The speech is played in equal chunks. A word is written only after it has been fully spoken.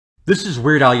This is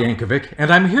Weird Al Yankovic, and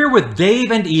I'm here with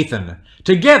Dave and Ethan.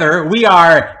 Together, we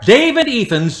are Dave and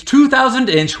Ethan's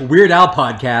 2,000-inch Weird Al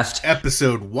podcast.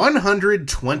 Episode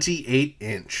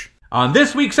 128-inch. On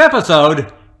this week's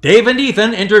episode, Dave and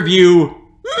Ethan interview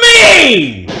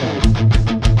me!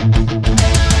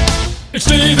 It's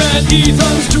Dave and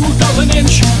Ethan's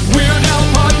 2,000-inch Weird Al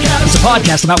podcast. It's a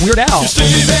podcast about Weird Al. It's Dave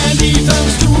and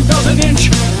Ethan's 2,000-inch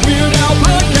Weird Al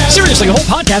podcast. Seriously, the whole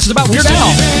podcast is about Weird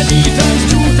Al. Dave and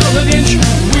Ethan's 2,000-inch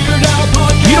Weird Al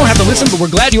podcast. You don't have to listen, but we're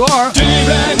glad you are. Dave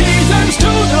and Ethan's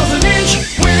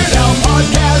 2,000-inch Weird Al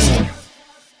podcast.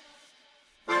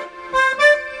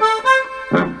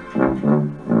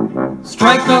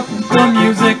 Strike up the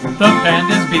music, the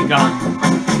band has begun.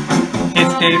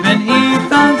 It's Dave and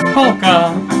Ethan's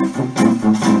polka.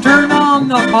 Turn on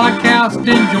the podcast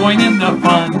and join in the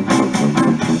fun.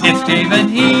 It's Dave and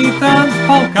Ethan's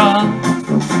polka.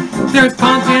 There's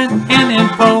content and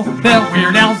info that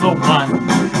Weird Al's the one.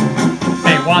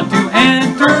 They want to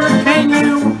entertain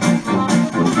you.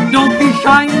 Don't be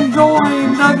shy and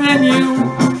join the venue.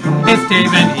 It's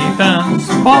Dave and Ethan's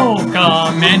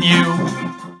polka menu.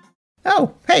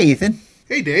 Oh, hey, Ethan.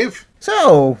 Hey, Dave.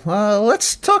 So,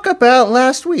 let's talk about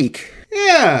last week.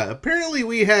 Yeah, apparently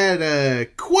we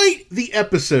had quite the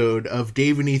episode of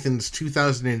Dave and Ethan's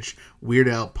 2,000-inch Weird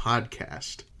Al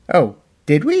podcast. Oh,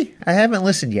 did we? I haven't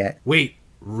listened yet. Wait,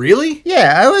 really?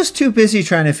 Yeah, I was too busy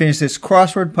trying to finish this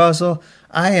crossword puzzle.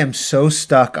 I am so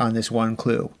stuck on this one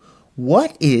clue.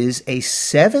 What is a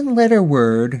 7-letter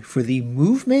word for the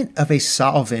movement of a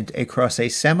solvent across a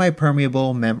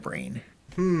semi-permeable membrane?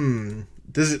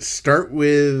 Does it start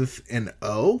with an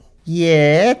O?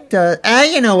 Yeah, it does.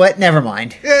 You know what? Never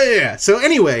mind. Yeah. So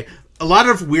anyway, a lot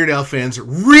of Weird Al fans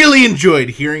really enjoyed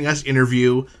hearing us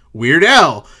interview Weird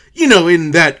Al. You know,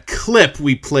 in that clip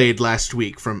we played last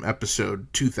week from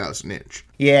episode 2,000-inch.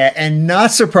 Yeah, and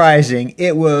not surprising,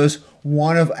 it was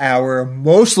one of our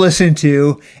most listened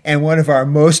to and one of our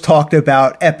most talked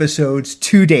about episodes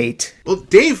to date. Well,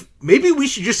 Dave, maybe we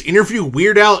should just interview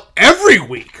Weird Al every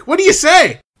week. What do you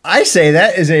say? I say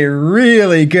that is a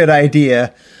really good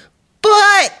idea,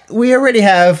 but we already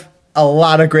have a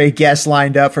lot of great guests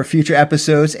lined up for future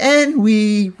episodes, and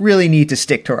we really need to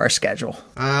stick to our schedule.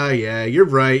 Yeah, you're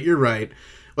right.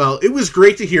 Well, it was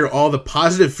great to hear all the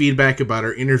positive feedback about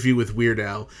our interview with Weird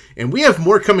Al, and we have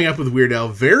more coming up with Weird Al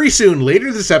very soon,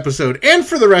 later this episode, and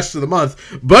for the rest of the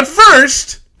month. But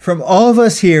first, from all of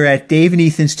us here at Dave and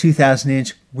Ethan's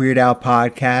 2,000-inch Weird Al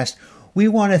podcast, we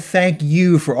want to thank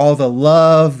you for all the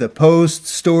love, the posts,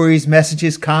 stories,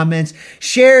 messages, comments,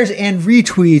 shares, and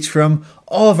retweets from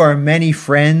all of our many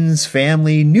friends,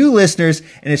 family, new listeners,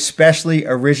 and especially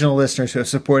original listeners who have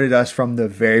supported us from the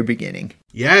very beginning.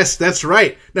 Yes, that's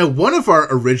right. Now, one of our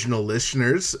original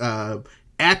listeners,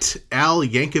 at Al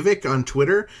Yankovic on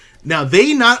Twitter, now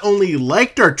they not only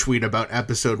liked our tweet about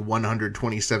episode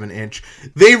 127-inch,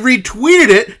 they retweeted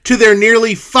it to their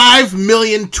nearly 5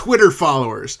 million Twitter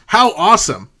followers. How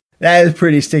awesome. That is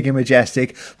pretty stinking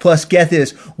majestic. Plus, get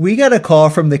this, we got a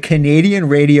call from the Canadian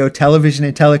Radio, Television,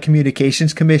 and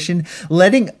Telecommunications Commission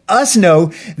letting us know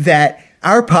that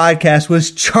our podcast was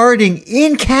charting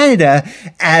in Canada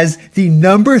as the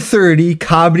number 30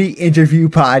 comedy interview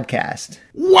podcast.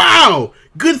 Wow!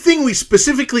 Good thing we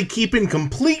specifically keep in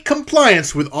complete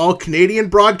compliance with all Canadian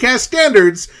broadcast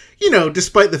standards,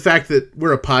 despite the fact that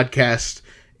we're a podcast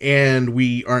and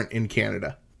we aren't in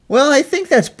Canada. Well, I think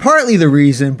that's partly the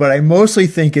reason, but I mostly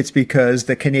think it's because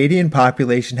the Canadian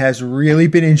population has really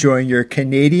been enjoying your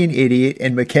Canadian Idiot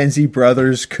and Mackenzie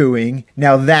Brothers cooing.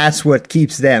 Now that's what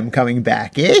keeps them coming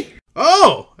back, eh?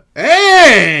 Oh,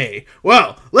 hey!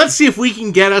 Well, let's see if we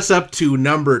can get us up to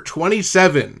number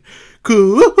 27.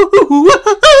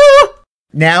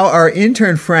 Now, our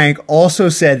intern Frank also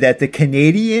said that the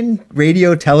Canadian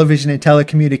Radio, Television, and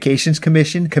Telecommunications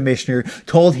Commission commissioner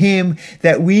told him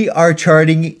that we are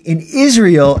charting in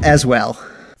Israel as well.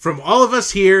 From all of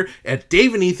us here at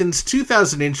Dave and Ethan's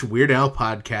 2,000-inch Weird Al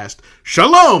podcast,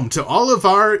 shalom to all of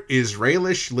our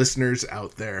Israelish listeners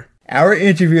out there. Our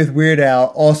interview with Weird Al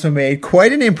also made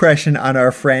quite an impression on our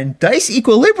friend Dice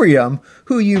Equilibrium,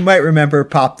 who you might remember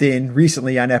popped in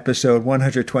recently on episode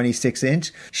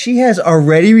 126-inch. She has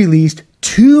already released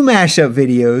 2 mashup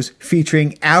videos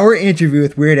featuring our interview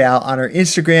with Weird Al on her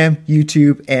Instagram,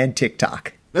 YouTube, and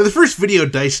TikTok. Now, the first video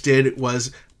Dice did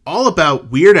was all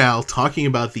about Weird Al talking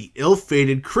about the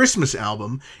ill-fated Christmas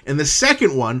album, and the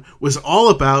second one was all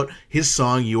about his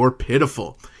song You're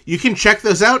Pitiful. You can check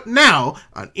those out now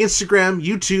on Instagram,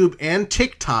 YouTube, and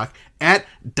TikTok at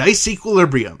Dice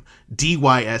Equilibrium.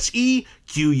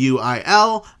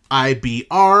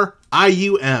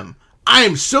 DYSEQUILIBRIUM. I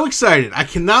am so excited. I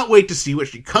cannot wait to see what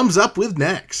she comes up with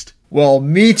next. Well,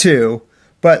 me too.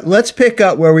 But let's pick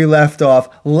up where we left off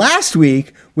last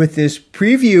week with this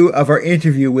preview of our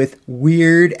interview with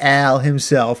Weird Al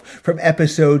himself from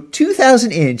episode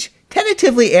 2000 Inch,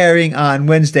 tentatively airing on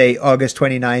Wednesday, August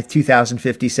 29th,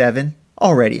 2057.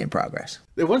 Already in progress.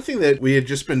 The one thing that we had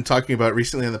just been talking about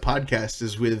recently on the podcast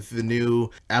is with the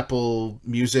new Apple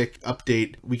Music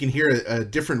update, we can hear a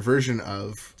different version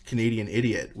of Canadian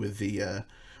Idiot with the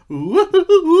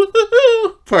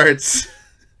parts.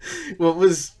 What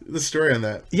was the story on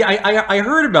that? Yeah, I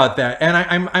heard about that, and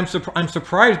I'm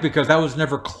surprised because that was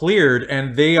never cleared,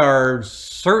 and they are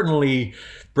certainly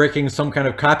breaking some kind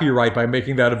of copyright by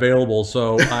making that available.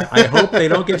 So I hope they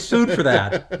don't get sued for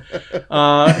that.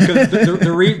 Because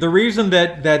the reason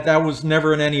that was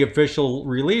never in any official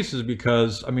release is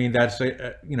because, I mean, that's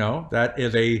that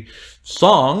is a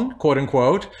song, quote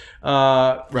unquote,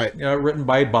 right, written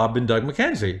by Bob and Doug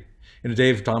McKenzie,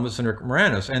 Dave Thomas and Rick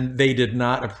Moranis, and they did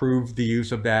not approve the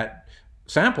use of that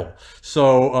sample.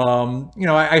 So,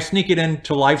 I sneak it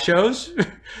into live shows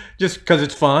just because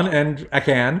it's fun and I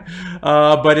can,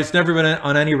 but it's never been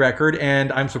on any record,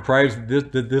 and I'm surprised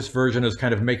that this version is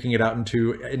kind of making it out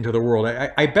into the world.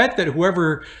 I bet that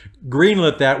whoever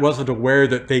greenlit that wasn't aware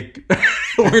that they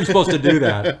weren't supposed to do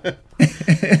that.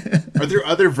 Are there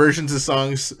other versions of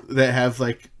songs that have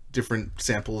like different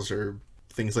samples or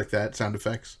things like that, sound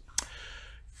effects?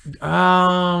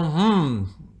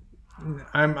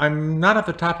 I'm not at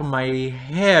the top of my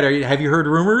head. Have you heard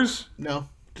rumors? No,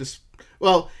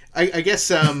 I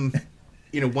guess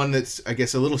one that's I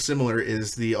guess a little similar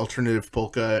is the alternative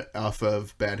polka off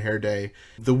of Bad Hair Day.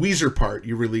 The Weezer part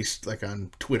you released like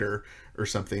on Twitter or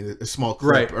something, a small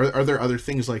clip. Right. Are there other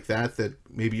things like that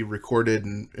maybe you recorded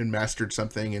and mastered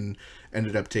something and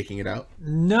ended up taking it out?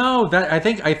 No, I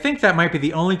think that might be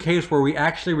the only case where we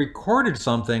actually recorded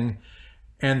something.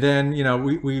 And then,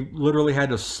 we literally had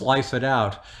to slice it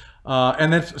out.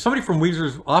 And then somebody from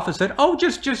Weezer's office said, "Oh,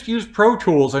 just use Pro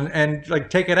Tools and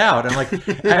like take it out." And like,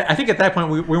 I think at that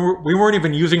point we weren't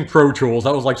even using Pro Tools.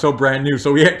 That was like so brand new.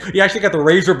 So we actually got the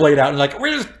razor blade out and like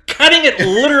we're just cutting it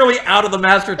literally out of the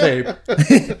master tape.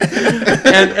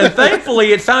 and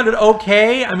thankfully it sounded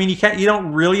okay. I mean, you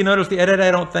don't really notice the edit, I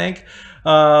don't think.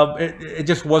 It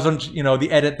just wasn't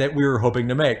the edit that we were hoping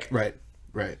to make. Right.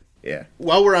 Yeah.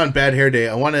 While we're on Bad Hair Day,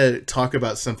 I want to talk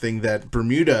about something that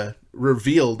Bermuda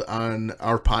revealed on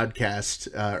our podcast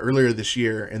earlier this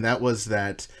year, and that was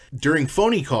that during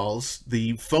phony calls,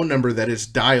 the phone number that is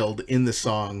dialed in the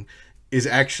song is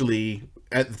actually,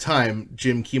 at the time,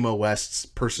 Jim Chemo West's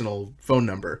personal phone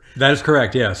number. That is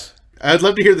correct, yes. I'd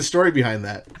love to hear the story behind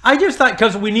that. I just thought,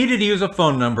 because we needed to use a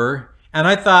phone number, and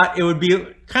I thought it would be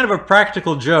kind of a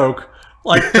practical joke,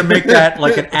 like to make that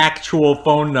like an actual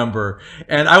phone number.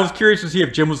 And I was curious to see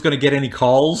if Jim was going to get any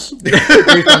calls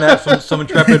based on that, some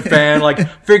intrepid fan like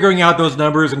figuring out those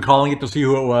numbers and calling it to see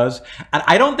who it was. And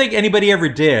I don't think anybody ever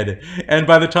did. And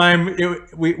by the time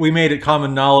we made it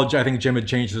common knowledge, I think Jim had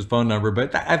changed his phone number.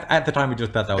 But at the time, we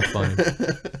just thought that was funny.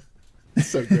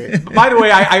 So great. By the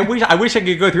way, I wish I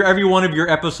could go through every one of your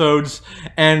episodes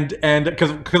and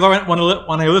because when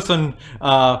I listen,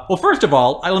 well, first of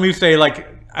all, let me say,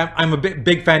 like, I'm a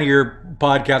big fan of your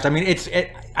podcast. I mean,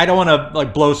 I don't want to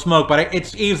like blow smoke, but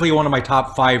it's easily one of my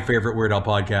top 5 favorite Weird Al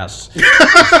podcasts.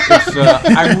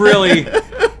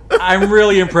 I'm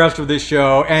really impressed with this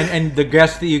show, and the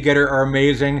guests that you get are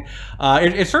amazing.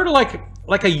 It's sort of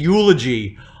like a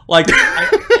eulogy. Like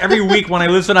every week when I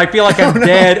listen, I feel like I'm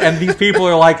dead, and these people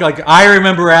are like I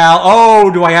remember Al.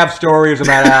 Oh, do I have stories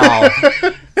about Al?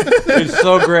 It's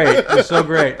so great. It's so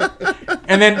great.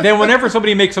 And then whenever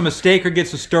somebody makes a mistake or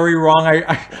gets a story wrong,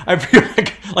 I feel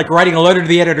like writing a letter to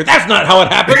the editor. That's not how it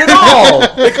happened at all.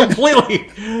 They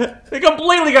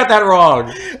completely got that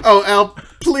wrong. Oh, Al,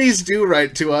 please do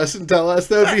write to us and tell us.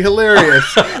 That would be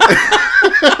hilarious.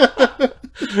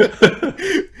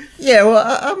 Yeah,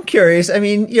 well, I'm curious. I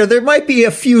mean, there might be a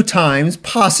few times,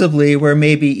 possibly, where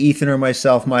maybe Ethan or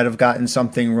myself might have gotten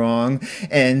something wrong,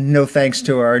 and no thanks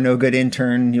to our no good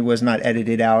intern, he was not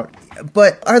edited out.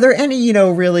 But are there any,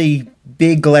 really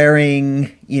big glaring,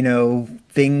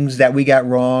 things that we got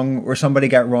wrong or somebody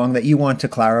got wrong that you want to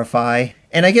clarify?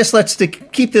 And I guess to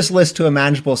keep this list to a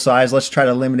manageable size, let's try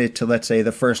to limit it to, let's say,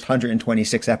 the first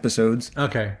 126 episodes.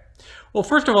 Okay. Well,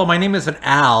 first of all, my name isn't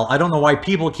Al. I don't know why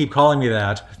people keep calling me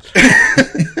that.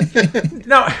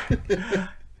 Now,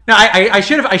 No, I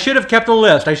should have kept a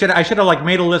list. I should have like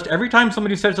made a list every time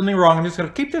somebody said something wrong. I'm just going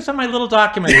to keep this in my little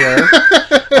document here.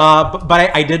 But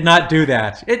I did not do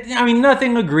that. I mean,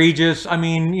 nothing egregious. I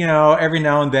mean, every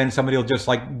now and then somebody will just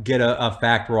like get a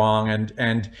fact wrong,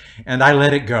 and I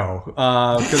let it go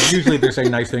because usually they're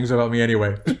saying nice things about me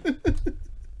anyway.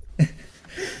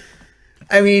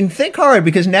 I mean, think hard,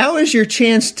 because now is your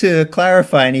chance to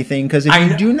clarify anything. Because if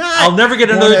you do not, I'll never get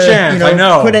another chance. I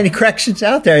know. Put any corrections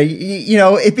out there.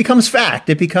 It becomes fact.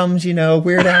 It becomes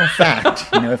Weird Al fact.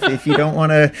 If you don't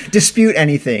want to dispute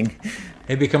anything,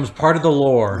 it becomes part of the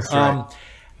lore. Right.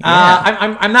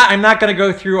 I'm not going to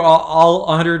go through all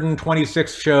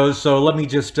 126 shows. So let me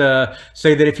just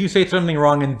say that if you say something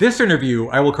wrong in this interview,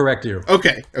 I will correct you.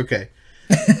 Okay.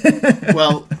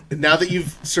 Well, now that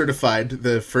you've certified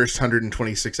the first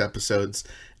 126 episodes,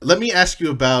 let me ask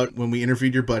you about when we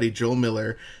interviewed your buddy Joel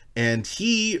Miller, and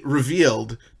he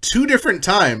revealed 2 different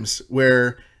times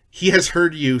where he has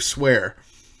heard you swear.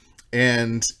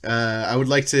 And I would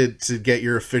like to get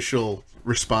your official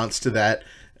response to that.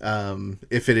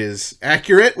 If it is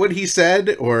accurate what he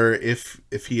said, or if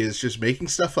he is just making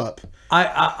stuff up.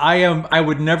 I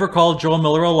would never call Joel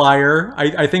Miller a liar.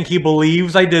 I think he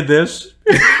believes I did this.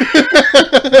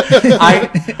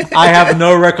 I have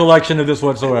no recollection of this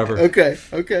whatsoever. Okay.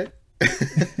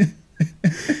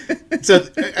 So,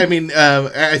 I mean,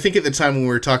 I think at the time when we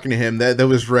were talking to him, that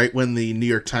was right when the New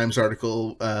York Times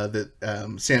article that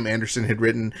Sam Anderson had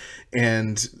written,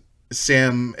 and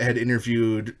Sam had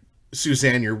interviewed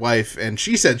Suzanne, your wife, and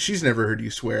she said she's never heard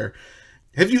you swear.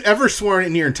 Have you ever sworn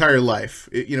in your entire life?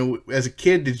 As a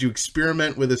kid, did you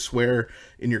experiment with a swear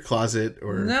in your closet?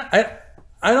 Or no,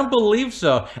 I don't believe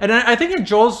so. And I think in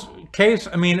Joel's case,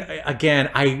 I mean, again,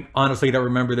 I honestly don't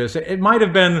remember this. It might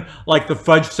have been like the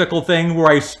fudge sickle thing where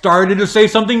I started to say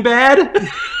something bad.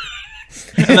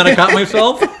 And then I caught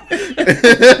myself.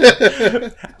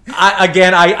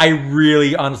 I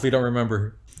really honestly don't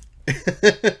remember.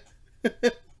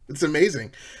 It's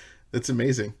amazing. That's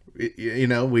amazing.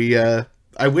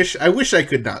 I wish I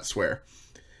could not swear.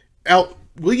 Al,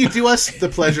 will you do us the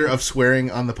pleasure of swearing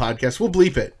on the podcast? We'll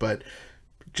bleep it, but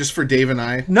just for Dave and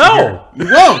I. No, you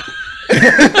won't.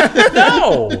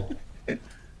 No.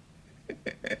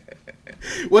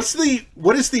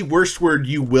 What is the worst word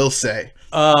you will say?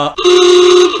 I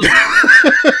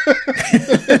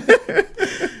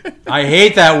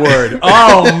hate that word.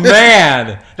 Oh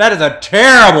man, that is a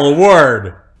terrible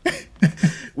word.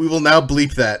 We will now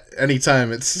bleep that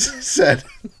anytime it's said.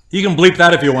 You can bleep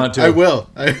that if you want to. I will.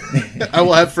 I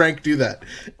will have Frank do that.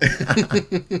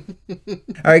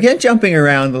 All right, again, jumping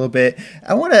around a little bit,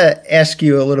 I want to ask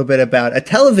you a little bit about a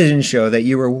television show that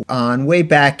you were on way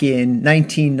back in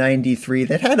 1993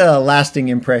 that had a lasting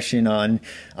impression on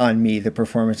me, the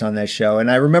performance on that show.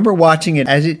 And I remember watching it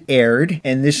as it aired,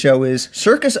 and this show is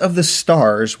Circus of the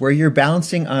Stars, where you're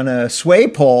bouncing on a sway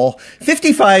pole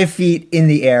 55 feet in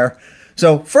the air.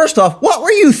 So first off, what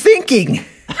were you thinking?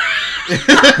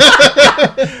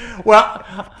 Well,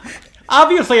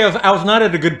 obviously I was not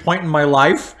at a good point in my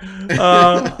life.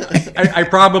 I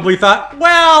probably thought,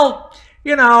 well,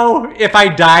 if I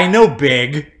die, no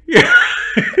big.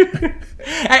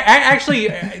 Actually,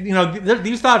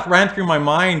 these thoughts ran through my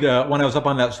mind when I was up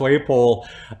on that sway pole,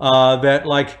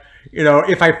 that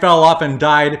if I fell off and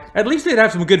died, at least they'd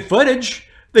have some good footage.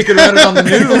 They could run it on the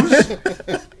news.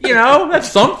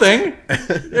 That's something.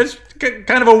 It's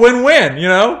kind of a win-win,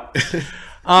 No,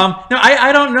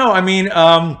 I don't know. I mean,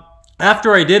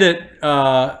 after I did it,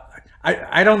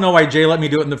 I don't know why Jay let me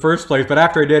do it in the first place, but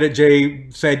after I did it, Jay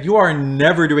said, "You are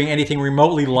never doing anything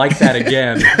remotely like that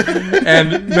again."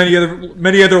 And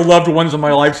many other loved ones in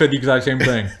my life said the exact same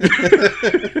thing.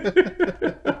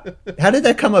 How did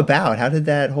that come about? How did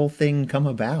that whole thing come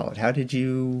about? How did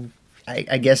you,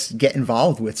 I guess, get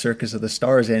involved with Circus of the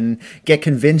Stars and get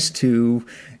convinced to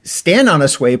stand on a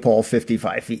sway pole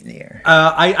 55 feet in the air?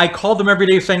 I called them every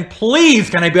day saying, "Please,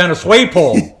 can I be on a sway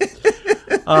pole?"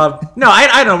 No,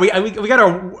 I don't know. We got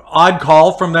an odd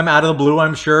call from them out of the blue,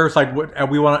 I'm sure. It's like,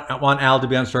 we want Al to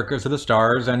be on Circus of the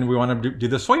Stars, and we want to do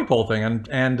the sway pole thing.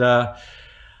 And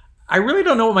I really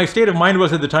don't know what my state of mind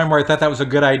was at the time where I thought that was a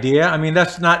good idea. I mean,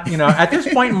 that's not, at this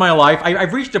point in my life,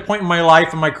 I've reached a point in my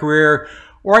life, in my career,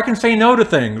 where I can say no to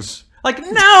things. Like,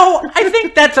 no, I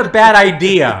think that's a bad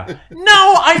idea.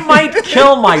 No, I might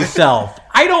kill myself.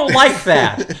 I don't like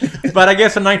that. But I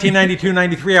guess in 1992,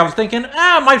 93, I was thinking,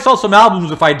 I might sell some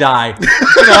albums if I die.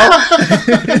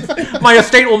 My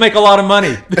estate will make a lot of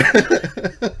money.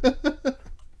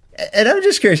 And I'm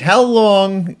just curious, how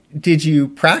long did you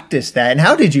practice that? And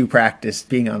how did you practice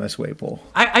being on a sway pole?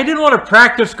 I didn't want to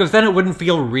practice because then it wouldn't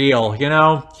feel real,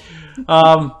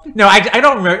 No, I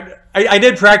don't remember. I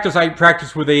did practice. I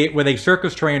practiced with a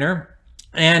circus trainer,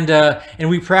 and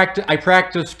we practiced. I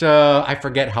practiced. I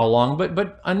forget how long,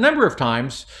 but a number of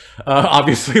times,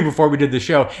 obviously before we did the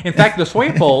show. In fact, the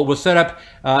sway pole was set up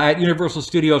at Universal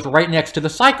Studios right next to the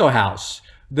Psycho House.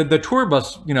 The tour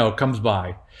bus, comes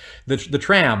by, the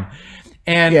tram,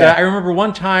 and I remember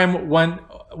one time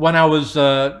when I was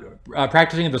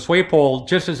practicing the sway pole,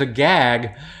 just as a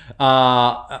gag,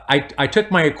 I took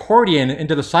my accordion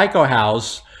into the Psycho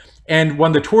House. And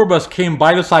when the tour bus came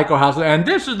by the Psycho House, and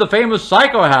this is the famous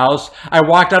Psycho House, I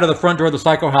walked out of the front door of the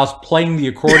Psycho House playing the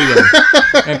accordion.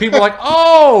 And people were like,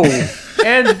 oh,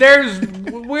 and there's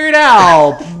Weird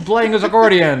Al playing his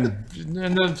accordion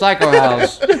in the Psycho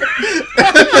House.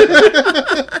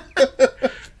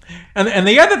 And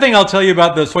the other thing I'll tell you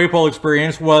about the sway pole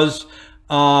experience was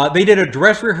they did a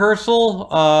dress rehearsal,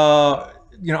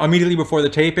 immediately before the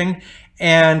taping,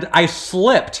 and I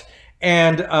slipped.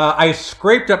 And I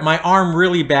scraped up my arm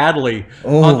really badly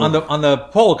on the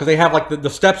pole because they have like the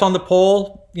steps on the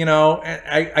pole,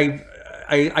 And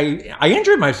I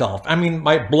injured myself. I mean,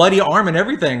 my bloody arm and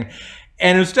everything.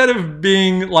 And instead of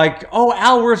being like, "Oh,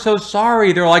 Al, we're so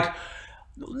sorry," they're like,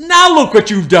 "Now look what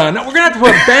you've done. We're gonna have to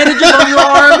put bandages on your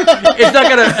arm. It's not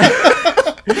gonna.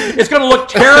 It's gonna look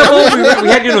terrible. We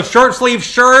had you in a short sleeve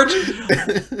shirt,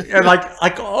 and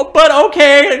like, oh, but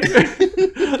okay.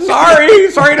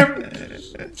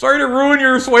 Sorry to ruin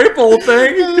your sway pole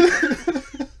thing."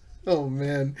 Oh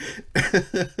man.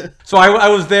 So I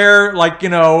was there, like,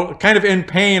 kind of in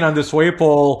pain on the sway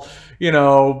pole,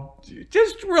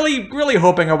 just really, really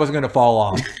hoping I wasn't going to fall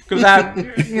off. Because that,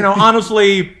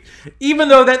 honestly, even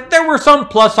though that there were some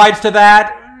plus sides to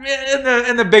that,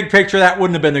 in the big picture, that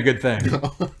wouldn't have been a good thing.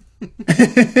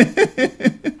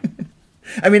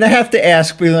 I mean, I have to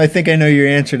ask, because I think I know your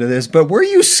answer to this, but were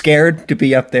you scared to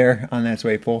be up there on that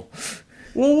sway pole?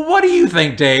 Well, what do you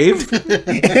think, Dave?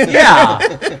 Yeah,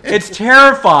 it's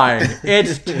terrifying.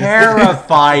 It's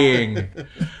terrifying.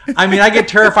 I mean, I get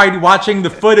terrified watching the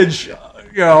footage,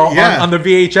 on the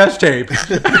VHS tape.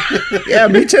 Yeah,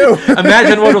 me too.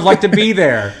 Imagine what it was like to be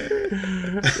there.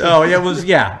 So it was,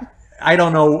 I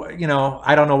don't know,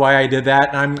 I don't know why I did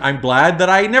that, and I'm glad that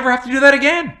I never have to do that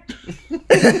again.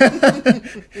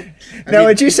 Now,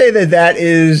 would you say that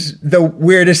is the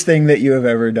weirdest thing that you have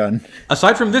ever done?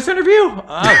 Aside from this interview?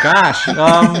 Oh, gosh.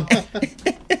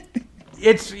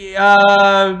 It's the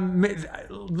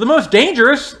most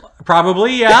dangerous,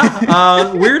 probably,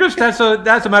 yeah. Weirdest, that's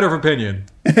a matter of opinion.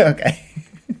 Okay.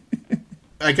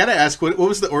 I gotta ask, what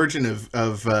was the origin of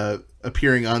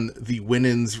appearing on the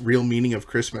Winans' Real Meaning of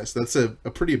Christmas? That's a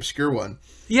pretty obscure one.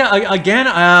 Yeah, again,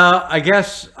 I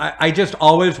guess I just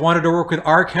always wanted to work with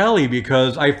R. Kelly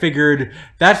because I figured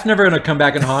that's never going to come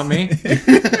back and haunt me.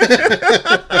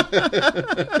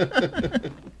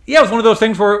 Yeah, it was one of those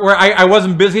things where I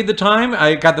wasn't busy at the time.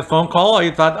 I got the phone call.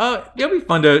 I thought, oh, it'll be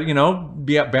fun to,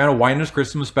 be on a Winans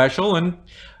Christmas special, and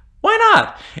why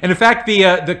not? And in fact,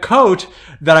 the coat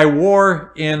that I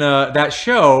wore in that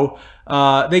show,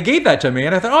 they gave that to me,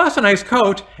 and I thought, oh, that's a nice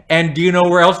coat. And do you know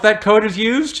where else that coat is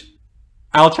used?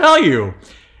 I'll tell you.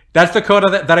 That's the coat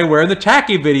that I wear in the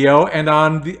Tacky video and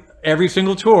on every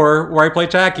single tour where I play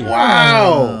Tacky.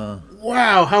 Wow.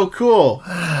 Wow, how cool.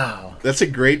 Wow. That's a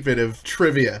great bit of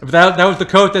trivia. That was the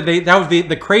coat that was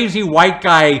the crazy white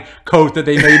guy coat that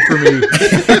they made for me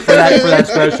for that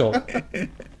special.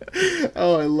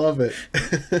 Oh, I love it.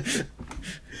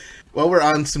 While we're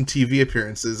on some TV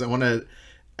appearances, I want to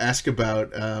ask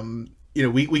about,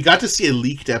 we got to see a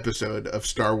leaked episode of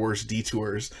Star Wars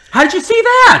Detours. How did you see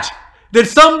that? Did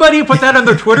somebody put that on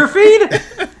their Twitter feed?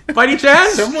 By any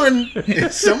chance?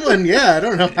 Someone, yeah, I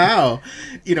don't know how.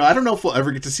 I don't know if we'll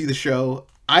ever get to see the show.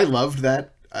 I loved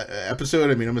that episode.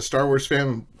 I mean, I'm a Star Wars fan.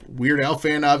 I'm a Weird Al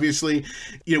fan, obviously.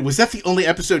 Was that the only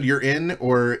episode you're in,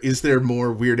 or is there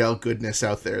more Weird Al goodness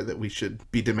out there that we should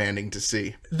be demanding to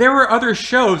see? There were other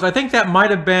shows. I think that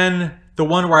might have been the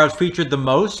one where I was featured the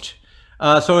most.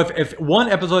 So if one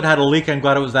episode had a leak, I'm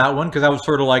glad it was that one, because that was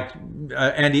sort of like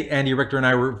Andy Richter and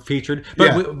I were featured.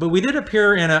 But we did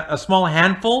appear in a small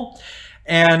handful,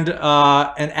 and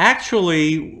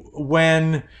actually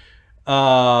when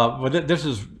this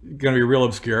is going to be real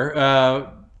obscure.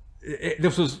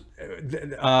 This was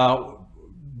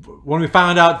when we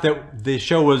found out that the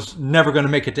show was never going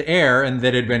to make it to air and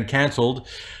that it had been canceled.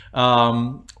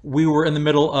 We were in the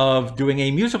middle of doing a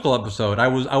musical episode. I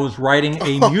was writing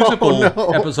a musical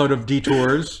episode of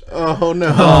Detours. Oh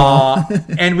no!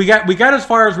 And we got as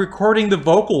far as recording the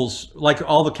vocals. Like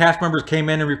all the cast members came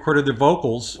in and recorded the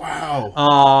vocals.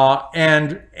 Wow!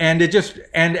 And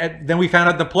then we found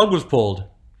out the plug was pulled.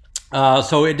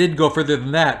 So it did go further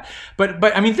than that.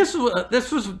 But I mean, this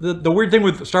was the weird thing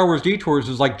with Star Wars Detours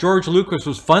is like George Lucas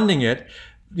was funding it,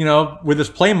 you know, with his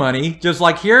play money, just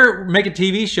like, here, make a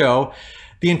TV show.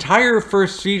 The entire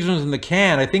first season was in the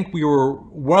can. I think we were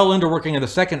well into working on the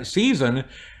second season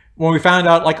when we found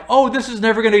out, like, oh, this is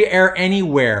never going to air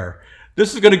anywhere.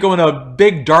 This is going to go in a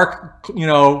big, dark, you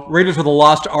know, Raiders of the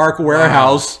Lost Ark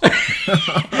warehouse,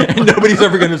 and nobody's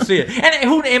ever going to see it.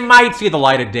 And it might see the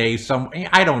light of day.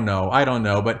 I don't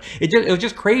know. But it was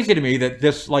just crazy to me that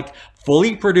this like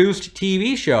fully produced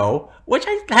TV show, which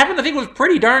I happen to think was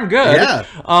pretty darn good,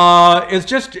 it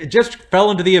just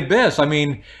fell into the abyss. I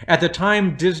mean, at the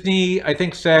time, Disney, I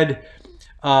think, said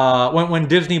when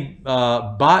Disney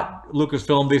bought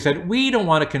Lucasfilm, they said, we don't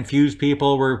want to confuse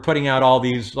people. We're putting out all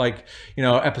these, like, you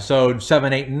know, episode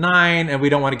 7, 8, and 9, and we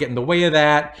don't want to get in the way of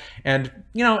that. And,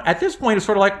 you know, at this point, it's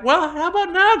sort of like, well, how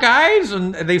about now, guys?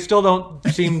 And they still don't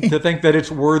seem to think that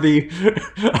it's worthy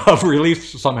of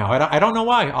release somehow. I don't know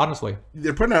why, honestly.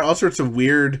 They're putting out all sorts of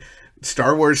weird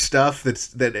Star Wars stuff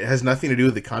that has nothing to do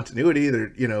with the continuity.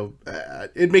 They're, you know,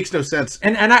 it makes no sense.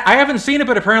 And I haven't seen it,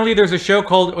 but apparently there's a show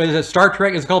called Star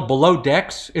Trek. It's called Below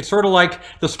Decks. It's sort of like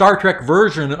the Star Trek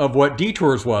version of what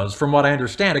Detours was, from what I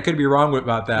understand. I could be wrong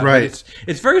about that. Right. But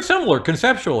it's very similar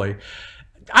conceptually.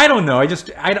 I don't know. I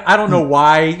don't know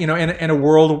why, you know, in a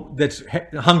world that's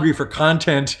hungry for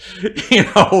content, you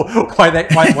know, why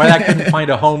that couldn't find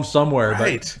a home somewhere.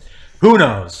 Right. But who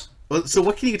knows? Well, so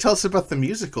what can you tell us about the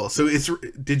musical? So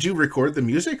did you record the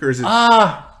music, or is it?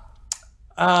 I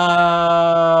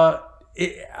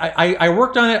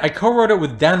worked on it. I co-wrote it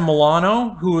with Dan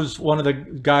Milano, who was one of the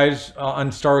guys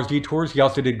on Star Wars Detours. He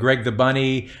also did Greg the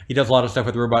Bunny. He does a lot of stuff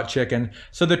with Robot Chicken.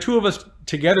 So the two of us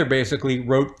together basically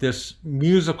wrote this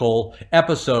musical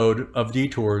episode of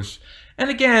Detours. And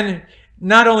again,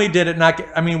 not only did it not get,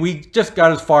 I mean, we just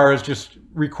got as far as just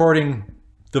recording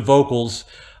the vocals.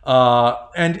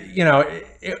 And you know,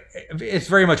 it's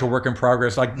very much a work in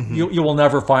progress. Like you will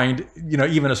never find, you know,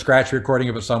 even a scratch recording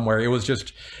of it somewhere. It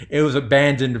was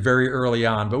abandoned very early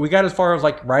on, but we got as far as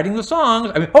like writing the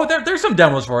songs. I mean, there's some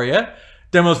demos for you,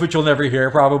 demos which you'll never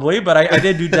hear probably, but I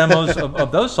did do demos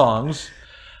of those songs.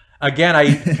 Again,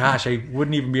 I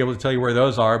wouldn't even be able to tell you where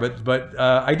those are, but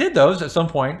I did those at some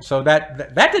point, so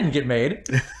that didn't get made.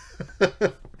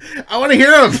 I want to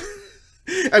hear them.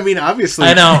 I mean, obviously,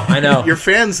 I know. Your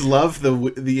fans love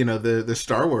the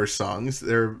Star Wars songs.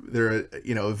 They're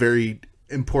a very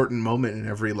important moment in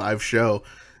every live show.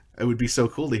 It would be so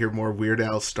cool to hear more Weird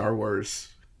Al Star Wars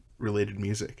related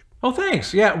music. Oh,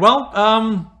 thanks. Yeah. Well,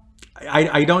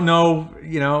 I don't know.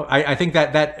 You know, I think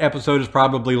that episode is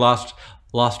probably lost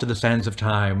to the sands of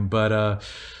time. But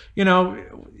you know.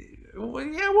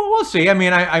 Yeah, well, we'll see. I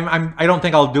mean, I don't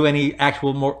think I'll do any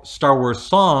actual more Star Wars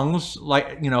songs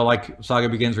like Saga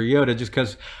Begins or Yoda, just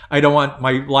because I don't want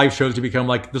my live shows to become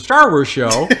like the Star Wars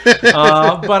show.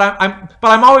 But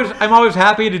I'm always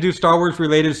happy to do Star Wars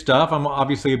related stuff. I'm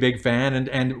obviously a big fan,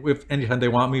 and if anytime they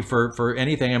want me for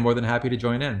anything, I'm more than happy to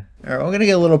join in. All right, we're gonna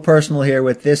get a little personal here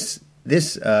with this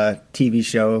TV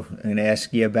show I'm going to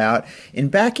ask you about.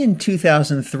 Back in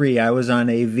 2003, I was on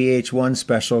a VH1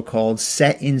 special called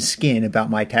Set in Skin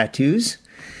about my tattoos.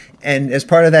 And as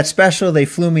part of that special, they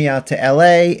flew me out to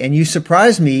LA, and you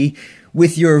surprised me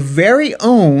with your very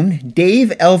own Dave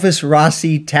Elvis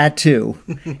Rossi tattoo.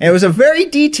 And it was a very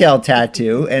detailed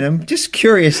tattoo, and I'm just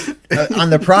curious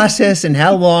on the process and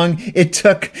how long it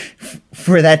took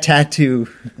for that tattoo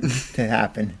to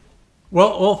happen.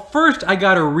 Well, first I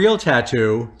got a real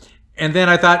tattoo, and then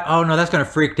I thought, oh no, that's going to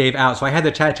freak Dave out. So I had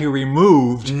the tattoo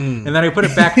removed, and then I put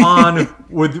it back on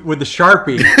with the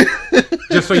Sharpie,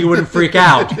 just so you wouldn't freak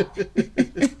out.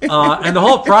 And the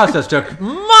whole process took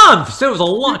months. It was a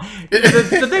long.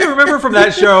 The thing I remember from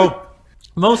that show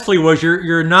mostly was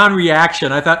your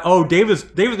non-reaction. I thought, oh, Dave is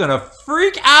going to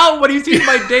freak out when he sees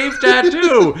my Dave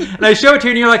tattoo, and I show it to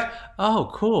you, and you're like, oh,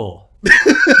 cool.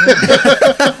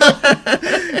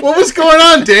 What was going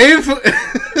on, Dave?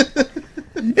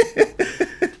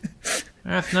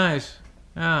 That's nice.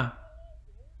 Yeah,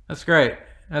 that's great.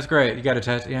 You got a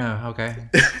test? Yeah, okay,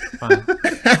 fine.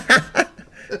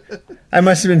 I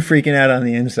must have been freaking out on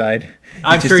the inside.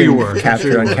 I'm sure you were.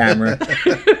 Captured on camera.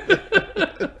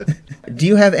 Do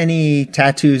you have any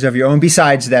tattoos of your own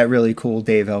besides that really cool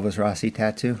Dave Elvis Rossi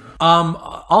tattoo?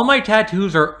 All my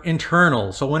tattoos are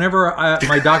internal. So whenever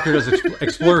my doctor does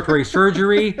exploratory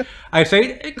surgery, I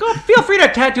say, "Go, feel free to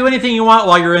tattoo anything you want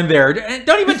while you're in there.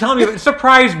 Don't even tell me.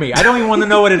 Surprise me. I don't even want to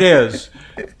know what it is."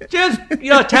 Just,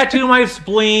 tattoo my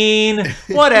spleen.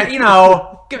 Whatever,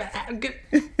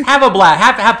 have a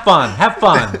blast. Have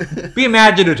fun. Be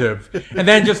imaginative. And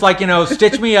then just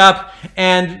stitch me up,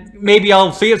 and maybe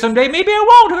I'll see it someday. Maybe I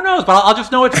won't. Who knows? But I'll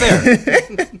just know it's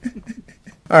there.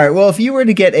 All right, well, if you were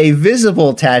to get a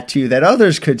visible tattoo that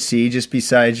others could see just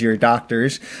besides your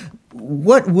doctors,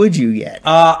 what would you get?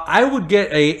 I would get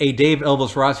a Dave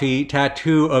Elvis Rossi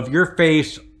tattoo of your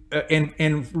face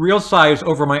in real size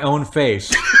over my own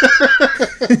face.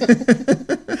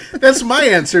 That's my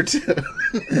answer, too.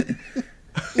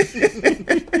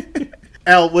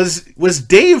 Al, was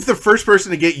Dave the first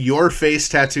person to get your face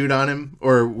tattooed on him,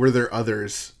 or were there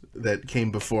others that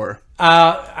came before?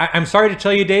 I'm sorry to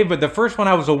tell you, Dave, but the first one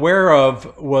I was aware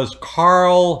of was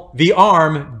Carl the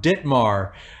Arm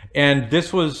Dittmar, and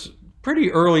this was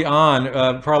pretty early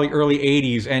on, probably early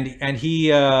 80s, and he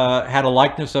had a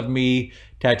likeness of me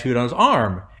tattooed on his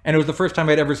arm. And it was the first time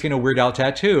I'd ever seen a Weird Al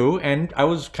tattoo, and I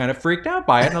was kind of freaked out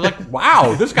by it. And I was like,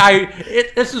 wow, this guy,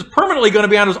 this is permanently going to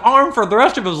be on his arm for the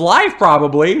rest of his life,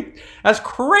 probably. That's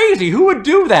crazy. Who would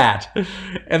do that?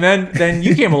 And then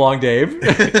you came along, Dave,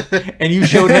 and you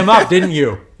showed him up, didn't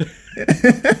you?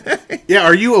 Yeah,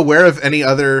 are you aware of any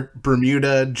other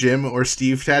Bermuda, Jim, or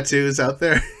Steve tattoos out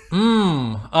there?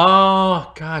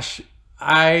 Oh, gosh.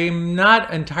 I'm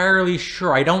not entirely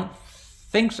sure. I don't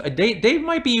think so. Dave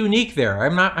might be unique there.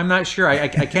 I'm not sure. I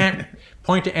can't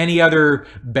point to any other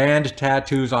band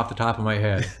tattoos off the top of my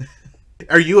head.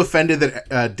 Are you offended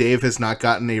that Dave has not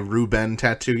gotten a Ruben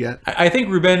tattoo yet? I think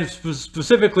Ruben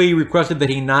specifically requested that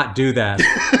he not do that.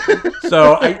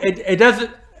 So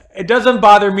it doesn't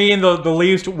bother me in the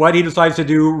least what he decides to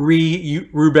do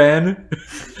Ruben,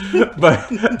 but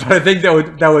I think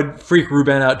that would freak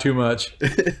Ruben out too much.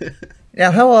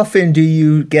 Now, how often do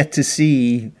you get to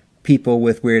see people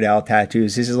with Weird Al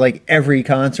tattoos? Is it like every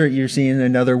concert you're seeing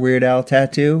another Weird Al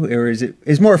tattoo, or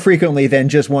is more frequently than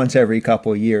just once every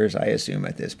couple of years, I assume,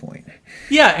 at this point?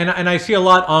 Yeah, and I see a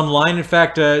lot online. In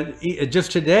fact,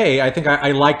 just today, I think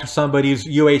I liked somebody's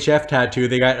UHF tattoo.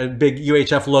 They got a big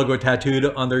UHF logo tattooed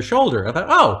on their shoulder. I thought,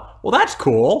 oh, well, that's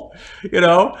cool,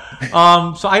 So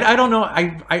I don't know.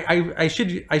 I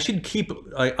should keep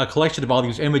a collection of all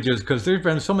these images, because there's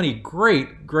been so many great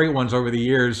ones over the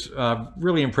years.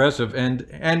 Really impressive,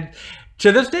 and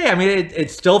to this day, I mean,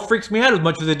 it still freaks me out as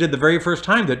much as it did the very first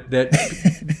time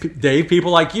that Dave,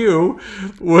 people like you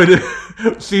would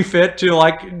see fit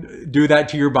to do that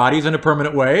to your bodies in a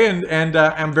permanent way, and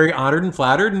I'm very honored and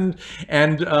flattered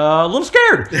and a little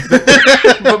scared,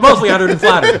 but mostly honored and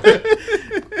flattered.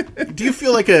 Do you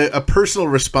feel like a personal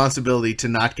responsibility to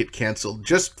not get canceled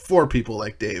just for people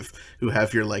like Dave who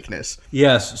have your likeness?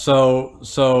 Yes,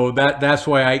 so that's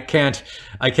why I can't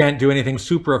do anything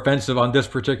super offensive on this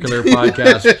particular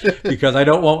podcast, because I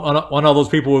don't want all those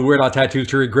people with Weird Al tattoos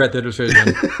to regret their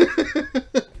decision.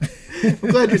 I'm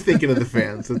glad you're thinking of the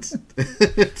fans. It's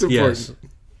important. Yes.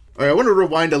 All right, I want to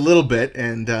rewind a little bit,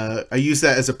 and I use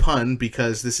that as a pun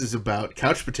because this is about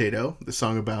Couch Potato, the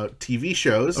song about TV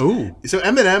shows. Ooh. So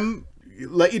Eminem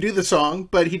let you do the song,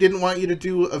 but he didn't want you to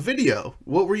do a video.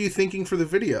 What were you thinking for the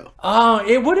video?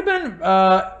 It would have been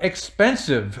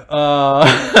expensive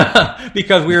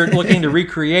because we were looking to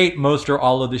recreate most or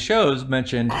all of the shows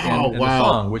mentioned in the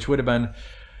song, which would have been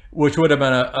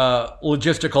a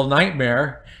logistical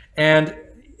nightmare. And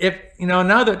if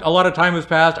now that a lot of time has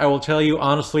passed, I will tell you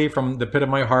honestly, from the pit of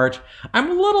my heart,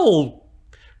 I'm a little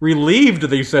relieved that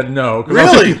they said no.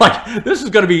 Really? This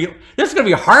is gonna be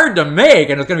hard to make,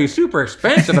 and it's gonna be super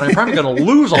expensive, and I'm probably gonna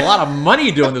lose a lot of money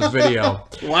doing this video.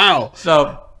 Wow.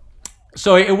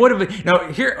 So it would have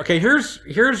been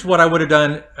here's what I would have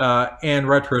done in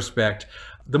retrospect.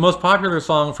 The most popular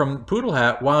song from Poodle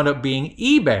Hat wound up being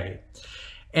eBay.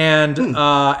 And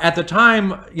at the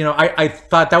time, I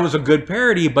thought that was a good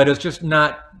parody, but it's just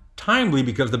not timely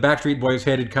because the Backstreet Boys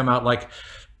hit had come out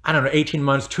 18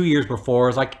 months, 2 years before.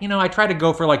 It's I try to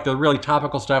go for the really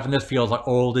topical stuff, and this feels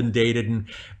old and dated and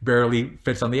barely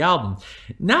fits on the album.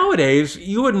 Nowadays,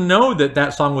 you wouldn't know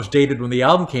that song was dated when the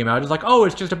album came out. It's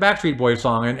it's just a Backstreet Boys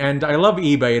song, and I love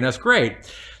eBay, and that's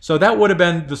great. So that would have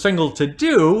been the single to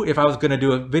do if I was going to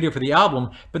do a video for the album.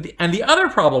 But the other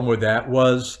problem with that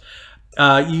was,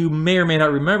 you may or may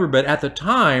not remember, but at the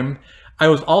time, I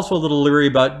was also a little leery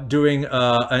about doing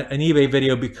an eBay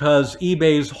video because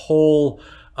eBay's whole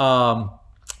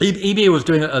eBay was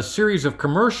doing a series of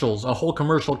commercials, a whole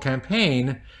commercial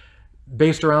campaign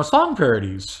based around song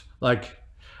parodies.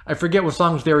 I forget what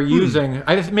songs they were using.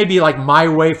 I just maybe My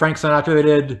Way, Frank Sinatra. They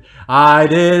did I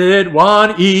Did It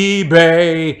on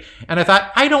eBay, and I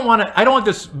thought I don't want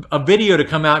a video to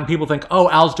come out and people think, oh,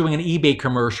 Al's doing an eBay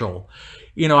commercial.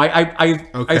 I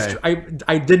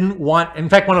didn't want. In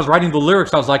fact, when I was writing the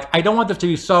lyrics, I was like, I don't want this to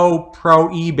be so pro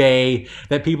eBay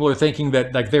that people are thinking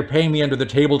that like they're paying me under the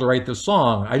table to write this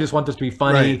song. I just want this to be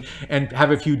funny and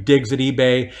have a few digs at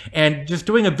eBay. And just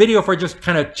doing a video for it just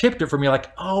kind of chipped it for me.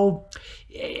 Like, oh,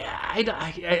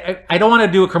 I don't want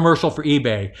to do a commercial for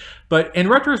eBay. But in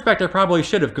retrospect, I probably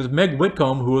should have, because Meg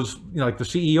Whitcomb, who was like the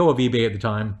CEO of eBay at the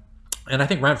time, and I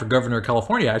think ran for governor of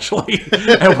California actually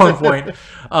at one point.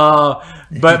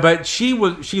 But she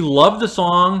loved the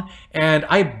song, and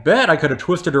I bet I could have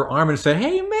twisted her arm and said,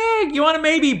 "Hey Meg, you want to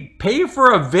maybe pay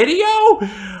for a video?"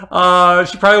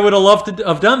 She probably would have loved to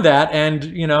have done that, and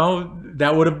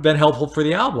that would have been helpful for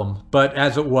the album. But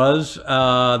as it was,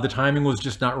 the timing was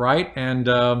just not right, and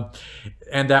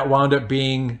that wound up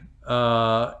being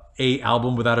a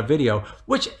album without a video,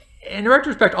 which in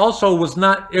retrospect also was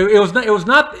not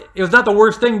the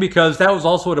worst thing, because that was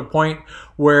also at a point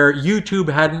where YouTube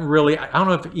hadn't really, I don't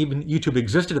know if even YouTube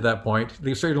existed at that point.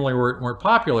 They certainly weren't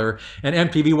popular, and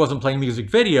MTV wasn't playing music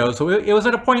videos. So it was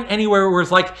at a point anywhere where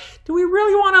it's like, do we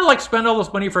really want to like spend all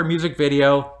this money for a music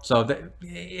video? So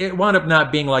it wound up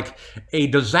not being like a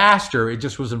disaster. It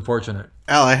just was unfortunate.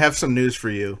 Al, I have some news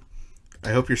for you. I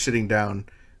hope you're sitting down.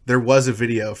 There was a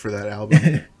video for that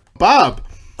album. Bob!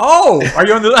 Oh, are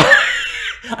you on the...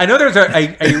 I know there's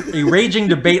a raging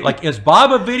debate, like, is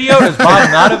Bob a video? Is Bob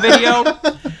not a video?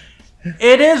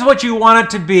 It is what you want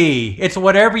it to be. It's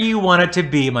whatever you want it to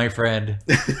be, my friend.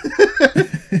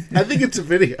 I think it's a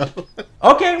video.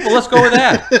 Okay, well, let's go with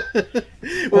that.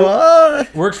 Well,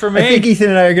 works for me. I think Ethan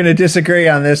and I are going to disagree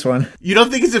on this one. You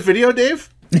don't think it's a video, Dave?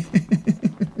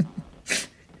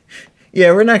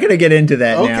 Yeah, we're not going to get into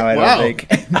that now, I don't think.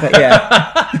 But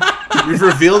yeah. We've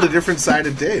revealed a different side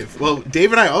of Dave. Well,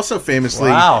 Dave and I also famously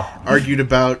argued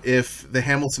about if the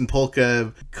Hamilton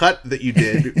Polka cut that you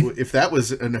did, if that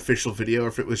was an official video or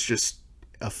if it was just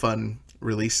a fun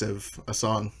release of a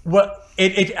song. Well,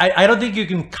 I don't think you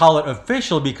can call it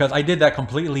official, because I did that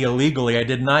completely illegally. I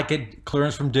did not get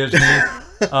clearance from Disney.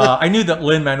 I knew that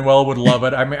Lin-Manuel would love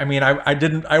it.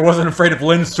 I wasn't afraid of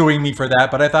Lin suing me for that,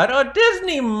 but I thought, oh,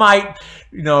 Disney might,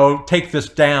 take this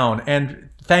down. And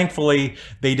thankfully,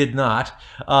 they did not.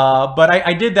 But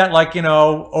I did that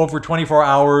over 24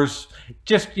 hours,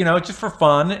 just for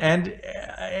fun. And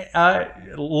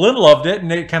Lynn loved it,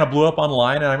 and it kind of blew up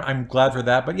online, and I'm glad for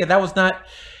that. But yeah, that was not...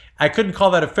 I couldn't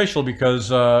call that official because,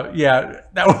 that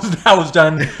was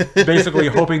done basically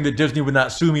hoping that Disney would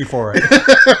not sue me for it.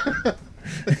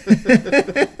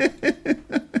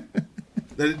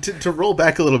 To roll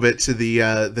back a little bit to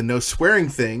the no swearing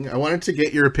thing, I wanted to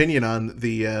get your opinion on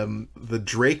the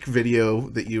Drake video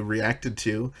that you reacted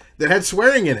to that had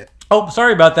swearing in it. Oh,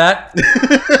 sorry about that.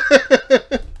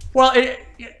 Well,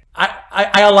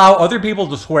 I allow other people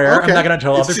to swear. Okay. I'm not going to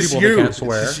tell other people they can't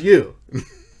swear. It's just you.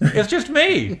 It's just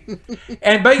me.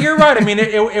 But you're right. I mean,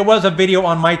 it was a video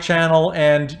on my channel,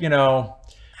 and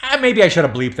maybe I should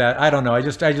have bleeped that. I don't know. I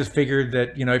just figured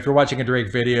that if you're watching a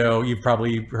Drake video, you've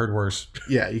probably heard worse.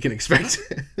 Yeah, you can expect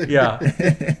it. Yeah.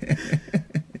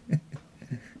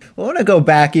 Well, I want to go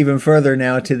back even further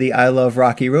now to the I Love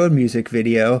Rocky Road music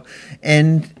video,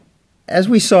 and as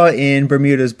we saw in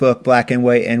Bermuda's book, Black and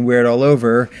White and Weird All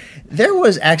Over, there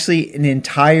was actually an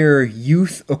entire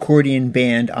youth accordion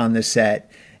band on the set.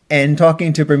 And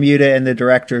talking to Bermuda and the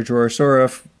director, George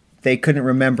Soroff, they couldn't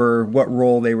remember what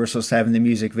role they were supposed to have in the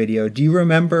music video. Do you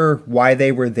remember why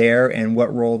they were there and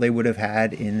what role they would have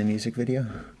had in the music video?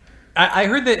 I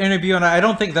heard that interview, and I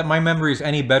don't think that my memory is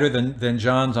any better than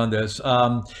John's on this.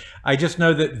 I just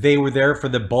know that they were there for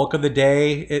the bulk of the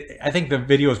day. I think the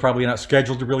video is probably not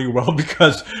scheduled really well,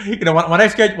 because when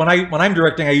I'm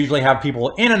directing, I usually have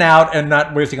people in and out and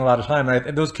not wasting a lot of time.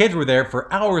 And those kids were there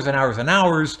for hours and hours and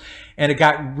hours, and it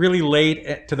got really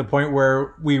late to the point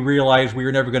where we realized we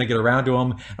were never going to get around to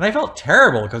them. And I felt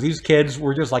terrible, because these kids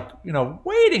were just like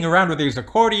waiting around with these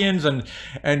accordions, and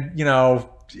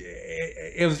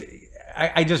it was.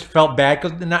 I just felt bad,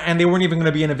 and they weren't even going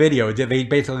to be in a video. They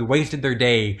basically wasted their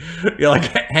day, like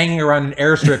hanging around an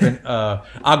airstrip in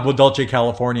Agua Dulce,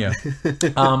 California.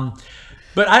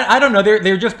 But I don't know.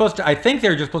 They're just supposed to. I think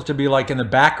they're just supposed to be like in the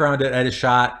background at a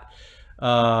shot.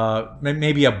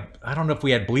 Maybe I don't know if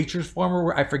we had bleachers for them,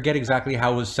 or I forget exactly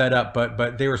how it was set up.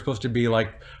 But they were supposed to be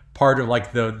like part of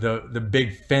like the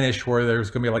big finish, where there's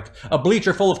going to be like a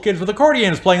bleacher full of kids with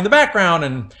accordions playing in the background,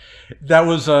 and that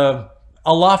was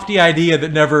a lofty idea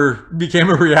that never became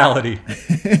a reality.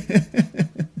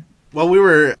 While we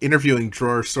were interviewing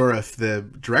Dror Soroff, the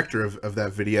director of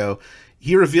that video,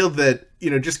 he revealed that,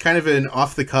 just kind of an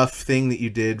off-the-cuff thing that you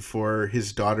did for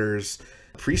his daughter's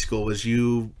preschool was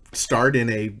you starred in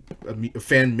a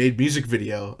fan-made music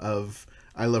video of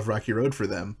I Love Rocky Road for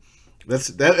them.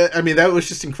 That. I mean, that was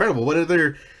just incredible. What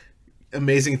other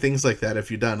amazing things like that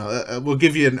have you done? We'll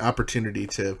give you an opportunity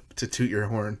to toot your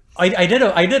horn. I did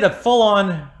a full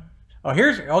on. Oh,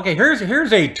 here's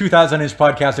a 2,000 inch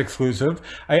podcast exclusive.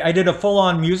 I did a full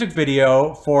on music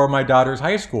video for my daughter's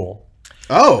high school.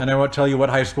 Oh, and I won't tell you what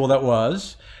high school that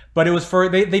was, but it was for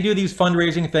they do these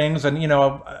fundraising things, and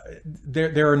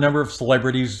there are a number of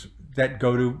celebrities that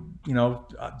go to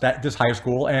this high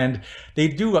school, and they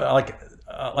do like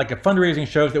a fundraising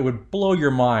shows that would blow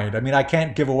your mind. I mean, I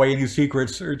can't give away any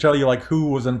secrets or tell you like who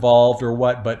was involved or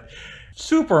what, but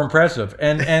super impressive.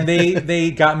 And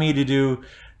they got me to do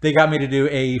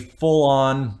a full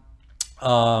on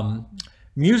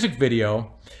music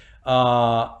video.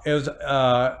 It was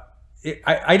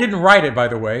I didn't write it, by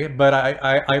the way, but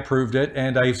I approved it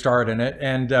and I starred in it,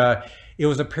 and it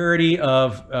was a parody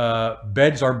of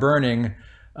 "Beds Are Burning"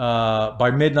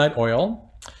 by Midnight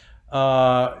Oil.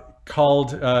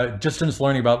 Called distance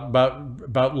learning,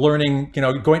 about learning,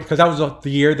 going, because that was the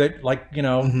year that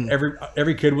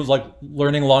every kid was like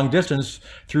learning long distance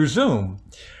through Zoom.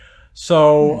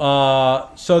 So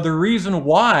so the reason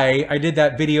why I did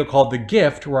that video called The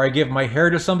Gift, where I give my hair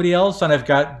to somebody else and I've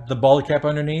got the bald cap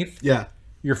underneath. Yeah.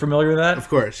 You're familiar with that? Of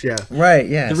course, yeah. Right,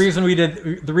 yes. The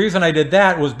reason I did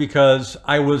that was because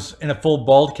I was in a full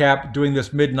bald cap doing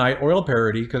this Midnight Oil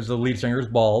parody, because the lead singer is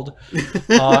bald.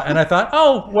 And I thought,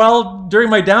 oh, well,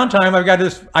 during my downtime, I've got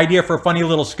this idea for a funny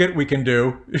little skit we can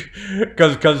do.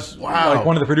 Because wow. Like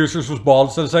one of the producers was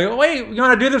bald. So I say, oh, wait, you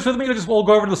want to do this with me? We'll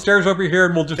go over to the stairs over here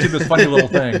and we'll just do this funny little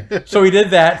thing. So we did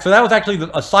that. So that was actually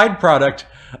a side product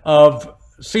of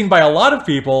seen by a lot of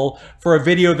people for a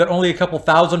video that only a couple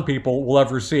thousand people will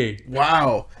ever see.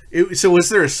 Wow. So was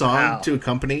there a song to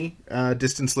accompany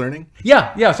distance learning?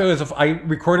 Yeah. So I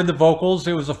recorded the vocals.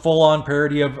 It was a full-on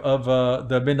parody of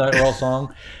the Midnight Oil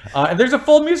song. And there's a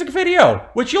full music video,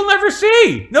 which you'll never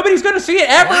see. Nobody's going to see it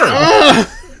ever.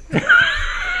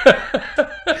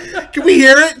 Can we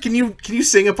hear it? Can you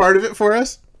sing a part of it for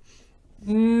us?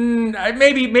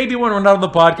 Maybe when we're not on the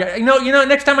podcast.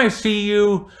 Next time I see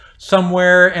you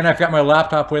somewhere and I've got my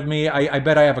laptop with me, I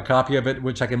bet I have a copy of it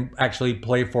which I can actually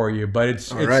play for you. But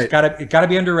it's gotta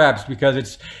be under wraps, because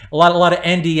it's a lot of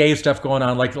NDA stuff going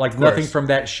on. Like nothing from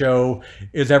that show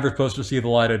is ever supposed to see the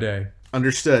light of day.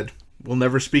 Understood. We'll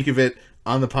never speak of it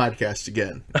on the podcast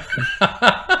again.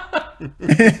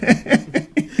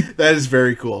 That is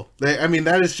very cool. I mean,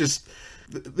 that is just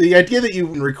the idea that you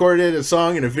recorded a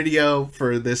song and a video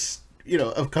for this,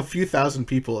 a few thousand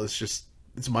people is just,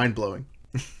 it's mind blowing.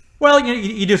 Well,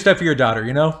 you do stuff for your daughter,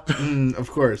 Of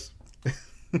course.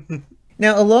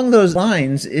 Now, along those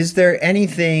lines, is there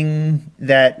anything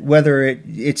that, whether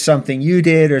it's something you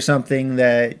did or something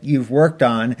that you've worked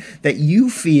on, that you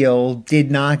feel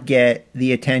did not get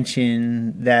the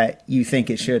attention that you think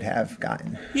it should have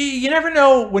gotten? You never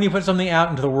know when you put something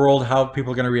out into the world how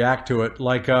people are going to react to it.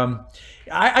 Like,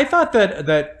 I thought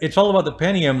that It's All About the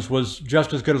Pentiums was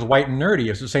just as good as White and Nerdy.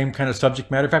 It's the same kind of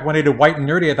subject matter. In fact, when I did White and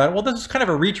Nerdy, I thought, well, this is kind of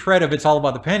a retread of It's All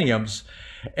About the Pentiums.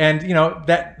 And,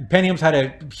 that Pentiums had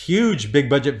a huge big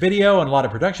budget video and a lot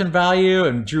of production value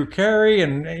and Drew Carey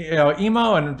and,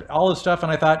 emo and all this stuff.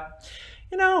 And I thought,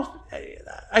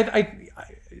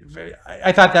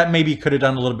 I thought that maybe could have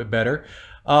done a little bit better.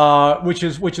 Which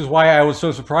is why I was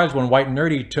so surprised when White and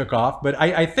Nerdy took off. But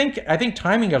I think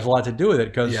timing has a lot to do with it,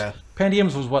 because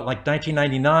Pentiums was like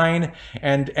 1999,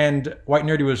 and White and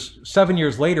Nerdy was 7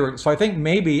 years later. So I think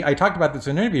maybe, I talked about this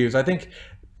in interviews, I think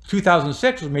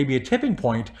 2006 was maybe a tipping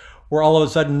point where all of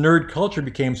a sudden nerd culture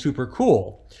became super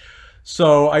cool.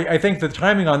 So I think the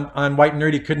timing on White and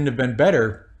Nerdy couldn't have been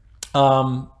better.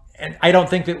 And I don't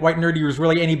think that White and Nerdy was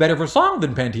really any better of a song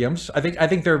than Pentiums. I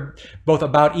think they're both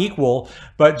about equal,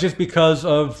 but just because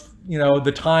of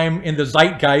the time in the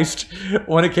zeitgeist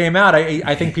when it came out,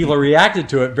 I think people reacted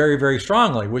to it very, very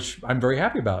strongly, which I'm very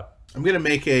happy about. I'm going to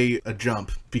make a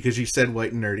jump because you said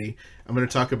White and Nerdy. I'm going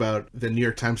to talk about the New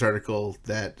York Times article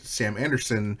that Sam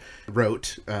Anderson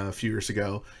wrote a few years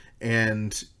ago.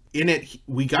 And in it,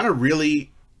 we got a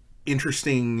really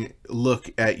interesting look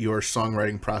at your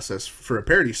songwriting process for a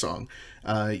parody song.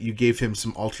 You gave him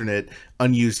some alternate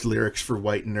unused lyrics for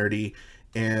White and Nerdy.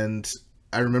 And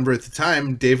I remember at the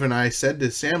time, Dave and I said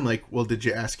to Sam, like, well, did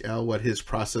you ask Al what his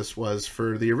process was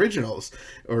for the originals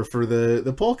or for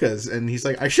the polkas? And he's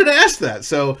like, I should have asked that.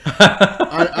 So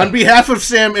on behalf of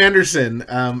Sam Anderson,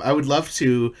 I would love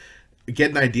to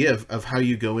get an idea of how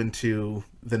you go into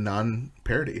the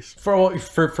non-parodies.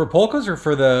 For polkas or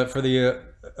for the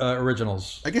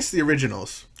originals? I guess the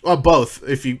originals. Well, both,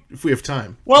 if we have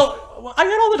time. Well, I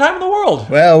got all the time in the world.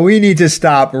 Well, we need to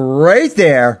stop right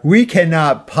there. We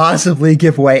cannot possibly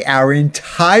give away our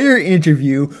entire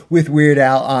interview with Weird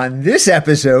Al on this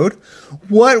episode.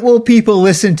 What will people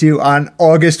listen to on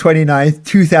August 29th,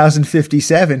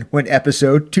 2057, when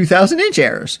episode 2000-inch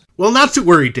airs? Well, not to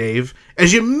worry, Dave.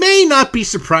 As you may not be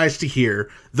surprised to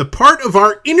hear, the part of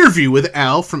our interview with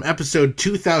Al from episode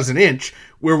 2000-inch,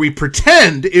 where we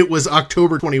pretend it was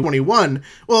October 2021,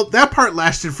 well, that part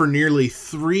lasted for nearly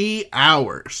 3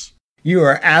 hours. You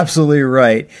are absolutely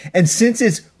right. And since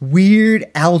it's Weird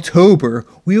Altober,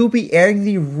 we will be airing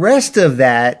the rest of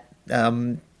that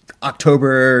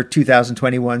October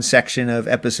 2021 section of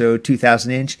episode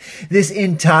 2000-inch this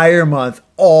entire month,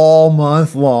 all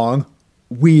month long,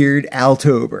 Weird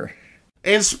Altober.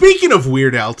 And speaking of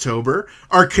Weird Altober,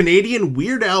 our Canadian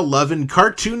Weird Al loving,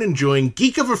 cartoon enjoying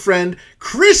geek of a friend,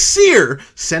 Chris Sear,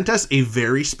 sent us a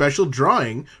very special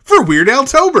drawing for Weird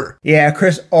Altober. Yeah,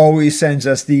 Chris always sends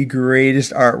us the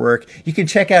greatest artwork. You can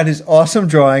check out his awesome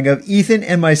drawing of Ethan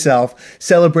and myself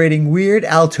celebrating Weird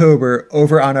Altober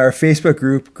over on our Facebook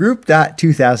group,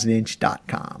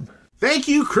 group.2000inch.com. Thank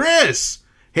you, Chris!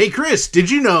 Hey Chris,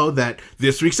 did you know that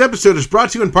this week's episode is brought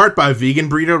to you in part by Vegan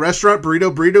Burrito Restaurant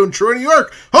Burrito in Troy, New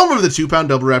York, home of the 2-pound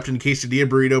double wrapped in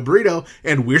quesadilla burrito,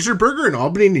 and Wizard Burger in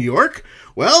Albany, New York?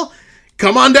 Well,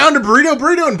 come on down to Burrito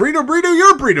and Burrito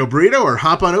your Burrito, or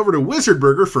hop on over to Wizard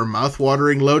Burger for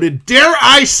mouth-watering, loaded, dare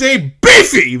I say,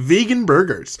 beefy vegan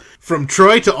burgers. From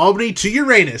Troy to Albany to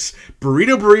Uranus,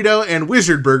 Burrito and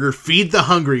Wizard Burger feed the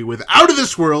hungry with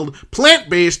out-of-this-world,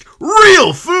 plant-based,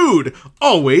 real food,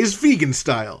 always vegan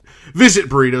style. Visit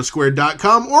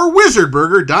burritosquared.com or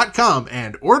wizardburger.com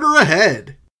and order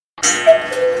ahead.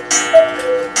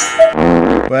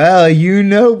 Well, you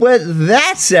know what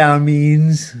that sound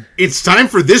means. It's time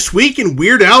for This Week in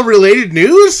Weird Al-related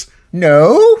news?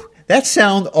 No, that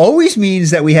sound always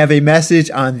means that we have a message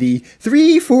on the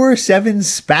 347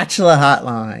 Spatula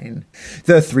Hotline.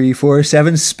 The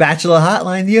 347 Spatula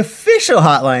Hotline, the official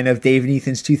hotline of Dave and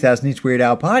Ethan's 2000-inch Weird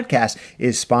Al podcast,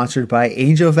 is sponsored by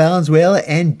Angel Valenzuela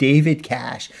and David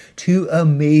Cash, two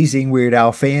amazing Weird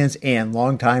Al fans and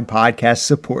longtime podcast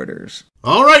supporters.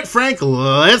 All right, Frank,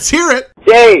 let's hear it.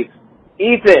 Dave,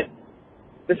 Ethan,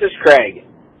 this is Craig.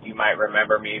 You might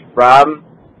remember me from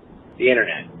the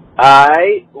internet.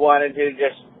 I wanted to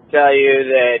just tell you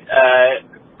that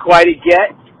quite a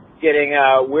getting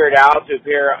Weird Al to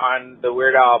appear on the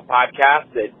Weird Al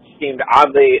podcast. It seemed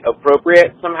oddly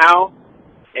appropriate somehow,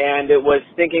 and it was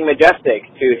stinking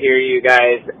majestic to hear you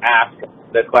guys ask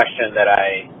the question,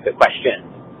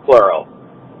 plural,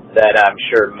 that I'm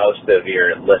sure most of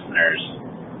your listeners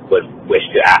would wish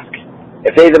to ask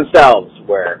if they themselves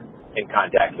were in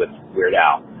contact with Weird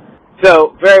Al.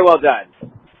 So, very well done.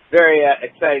 Very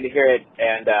excited to hear it,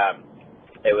 and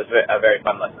it was a very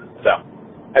fun listen. So,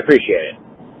 I appreciate it.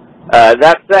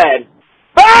 That said,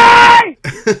 bye!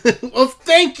 Well,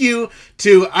 thank you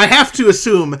to, I have to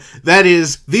assume, that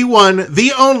is the one,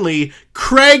 the only,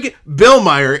 Craig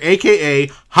Billmeyer, a.k.a.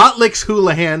 Hot Licks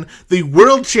Houlihan, the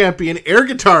world champion air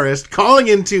guitarist, calling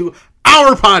into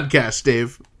our podcast,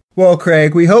 Dave. Well,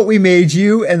 Craig, we hope we made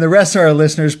you and the rest of our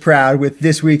listeners proud with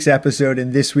this week's episode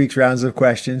and this week's rounds of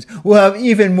questions. We'll have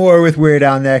even more with Weird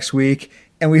Al next week,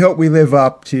 and we hope we live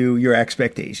up to your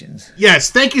expectations.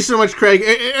 Yes, thank you so much, Craig.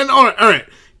 And all right.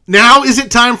 Now is it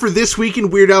time for This Week in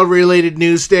Weird Al related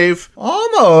news, Dave?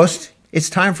 Almost. It's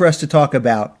time for us to talk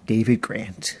about David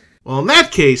Grant. Well, in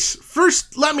that case,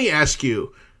 first let me ask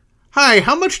you, hi,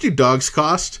 how much do dogs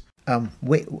cost?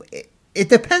 Wait, it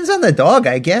depends on the dog,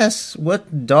 I guess.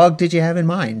 What dog did you have in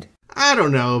mind? I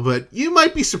don't know, but you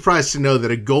might be surprised to know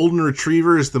that a golden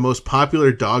retriever is the most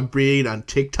popular dog breed on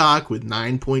TikTok with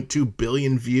 9.2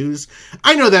 billion views.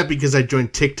 I know that because I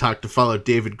joined TikTok to follow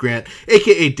David Grant,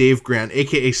 aka Dave Grant,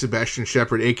 aka Sebastian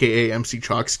Shepard, aka MC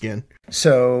Chalkskin.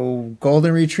 So,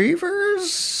 golden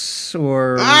retrievers?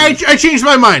 Or... I changed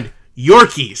my mind.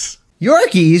 Yorkies.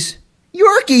 Yorkies?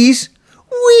 Yorkies?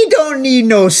 We don't need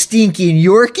no stinking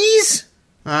Yorkies.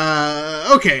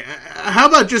 Okay. How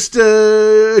about just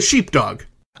a sheepdog?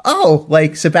 Oh,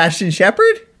 like Sebastian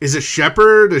Shepard? Is a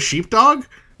shepherd a sheepdog?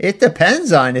 It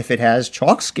depends on if it has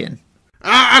chalk skin.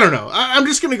 I don't know. I'm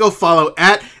just going to go follow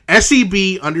at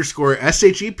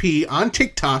SEB_SHEP on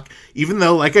TikTok, even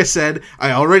though, like I said,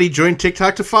 I already joined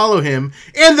TikTok to follow him.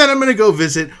 And then I'm going to go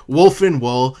visit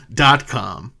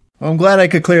wolfandwool.com. Well, I'm glad I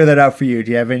could clear that up for you.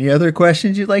 Do you have any other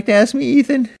questions you'd like to ask me,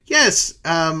 Ethan? Yes.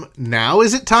 Now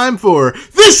is it time for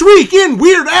This Week in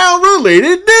Weird Al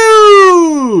related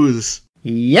news?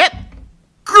 Yep.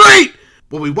 Great!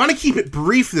 Well, we want to keep it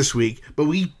brief this week, but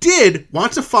we did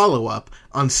want to follow up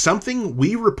on something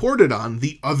we reported on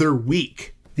the other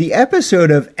week. The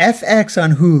episode of FX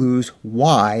on Hulu's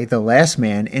Why the Last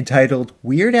Man, entitled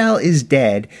Weird Al is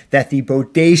Dead, that the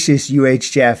bodacious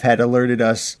UHF had alerted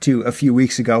us to a few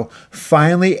weeks ago,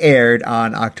 finally aired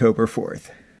on October 4th.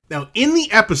 Now, in the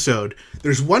episode,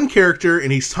 there's one character,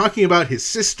 and he's talking about his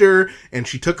sister, and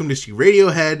she took him to see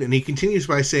Radiohead, and he continues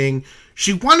by saying,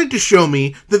 she wanted to show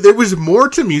me that there was more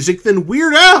to music than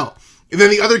Weird Al. And then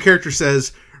the other character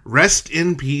says, rest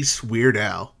in peace, Weird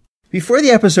Al. Before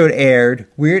the episode aired,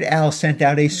 Weird Al sent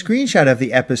out a screenshot of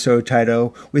the episode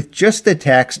title with just the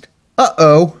text,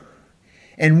 uh-oh.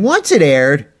 And once it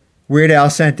aired, Weird Al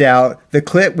sent out the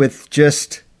clip with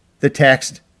just the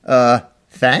text,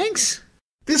 thanks?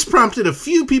 This prompted a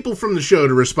few people from the show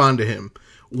to respond to him.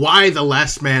 Why the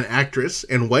Last Man actress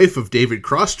and wife of David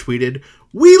Cross tweeted,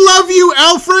 we love you,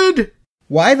 Alfred!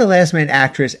 Why the Last Man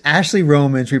actress Ashley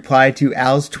Romans replied to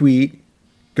Al's tweet,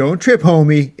 don't trip,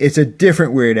 homie, it's a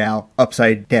different Weird Al,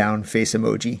 upside down face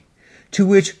emoji. To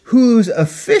which Hulu's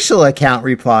official account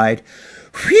replied,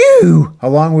 phew,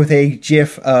 along with a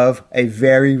gif of a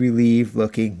very relieved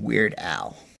looking Weird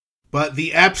Al. But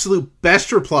the absolute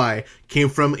best reply came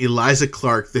from Eliza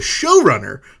Clark, the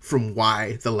showrunner from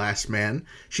Why the Last Man.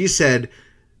 She said,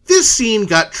 this scene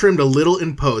got trimmed a little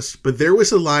in post, but there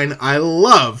was a line I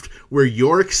loved where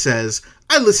Yorick says,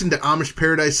 I listened to Amish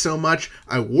Paradise so much,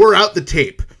 I wore out the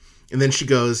tape. And then she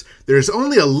goes, there's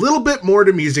only a little bit more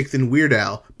to music than Weird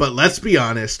Al, but let's be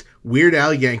honest, Weird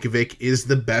Al Yankovic is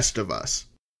the best of us.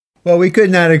 Well, we could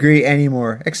not agree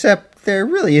anymore, except there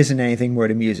really isn't anything more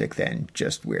to music than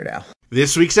just Weird Al.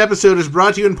 This week's episode is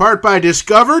brought to you in part by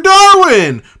Discover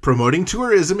Darwin, promoting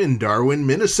tourism in Darwin,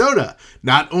 Minnesota.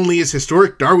 Not only is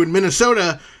historic Darwin,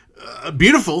 Minnesota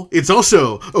beautiful, it's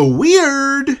also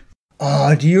weird.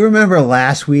 Oh, do you remember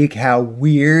last week how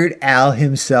Weird Al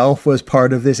himself was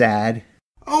part of this ad?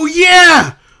 Oh,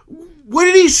 yeah! What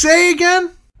did he say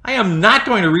again? I am not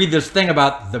going to read this thing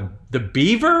about the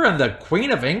beaver and the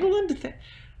Queen of England.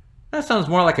 That sounds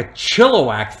more like a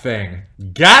Chilliwack thing.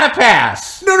 Gotta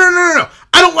pass. No.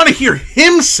 I don't want to hear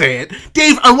him say it.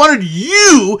 Dave, I wanted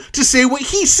you to say what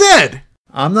he said.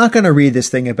 I'm not going to read this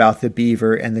thing about the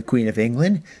beaver and the Queen of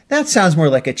England. That sounds more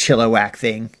like a Chilliwack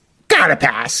thing. Gotta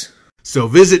pass. So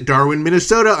visit Darwin,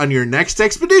 Minnesota on your next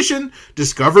expedition.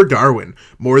 Discover Darwin,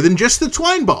 more than just the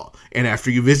twine ball. And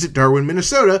after you visit Darwin,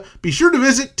 Minnesota, be sure to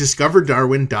visit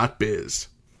discoverdarwin.biz.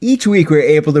 Each week we're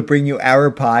able to bring you our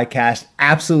podcast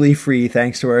absolutely free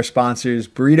thanks to our sponsors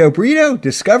Burrito,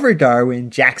 Discover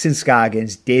Darwin, Jackson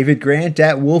Scoggins, David Grant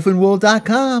at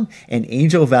wolfandwool.com, and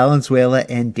Angel Valenzuela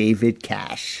and David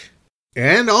Cash.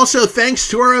 And also thanks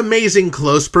to our amazing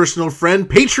close personal friend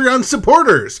Patreon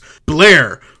supporters,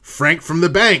 Blair, Frank from the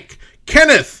Bank,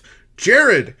 Kenneth,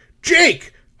 Jared,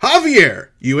 Jake, Javier,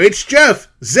 UH Jeff,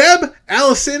 Zeb,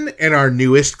 Allison, and our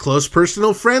newest close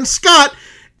personal friend Scott.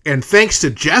 And thanks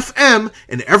to Jeff M.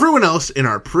 and everyone else in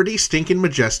our pretty stinking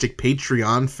majestic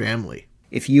Patreon family.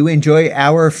 If you enjoy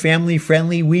our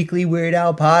family-friendly weekly Weird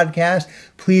Al podcast,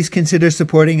 please consider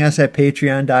supporting us at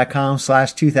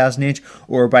patreon.com/2000inch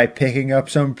or by picking up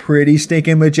some pretty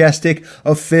stinking majestic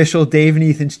official Dave and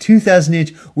Ethan's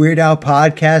 2000-inch Weird Al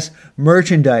podcast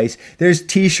merchandise. There's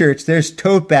t-shirts, there's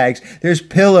tote bags, there's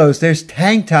pillows, there's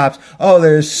tank tops. Oh,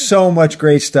 there's so much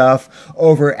great stuff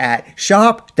over at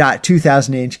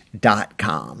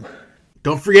shop.2000inch.com.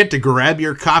 Don't forget to grab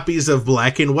your copies of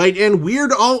Black and White and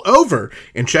Weird All Over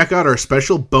and check out our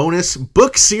special bonus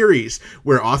book series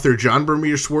where author John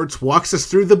Bermuda Schwartz walks us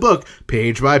through the book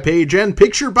page by page and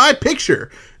picture by picture.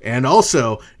 And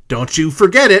also, don't you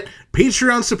forget it,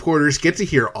 Patreon supporters get to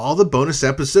hear all the bonus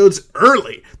episodes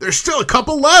early. There's still a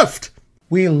couple left.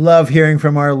 We love hearing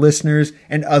from our listeners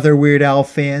and other Weird Al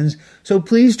fans, so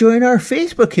please join our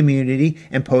Facebook community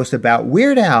and post about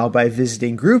Weird Al by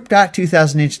visiting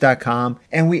group.2000inch.com.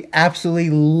 And we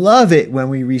absolutely love it when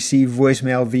we receive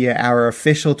voicemail via our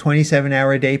official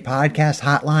 27-hour-a-day podcast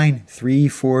hotline,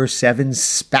 347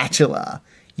 Spatula.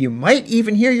 You might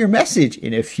even hear your message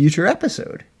in a future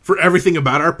episode. For everything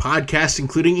about our podcast,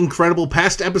 including incredible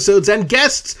past episodes and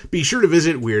guests, be sure to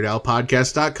visit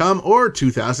WeirdAlPodcast.com or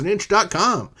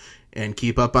 2000inch.com. And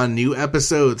keep up on new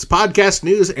episodes, podcast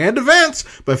news, and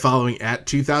events by following at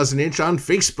 2000inch on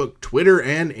Facebook, Twitter,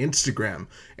 and Instagram.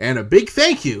 And a big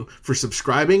thank you for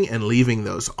subscribing and leaving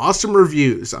those awesome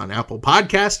reviews on Apple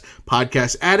Podcasts,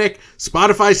 Podcast Addict,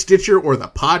 Spotify, Stitcher, or the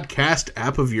podcast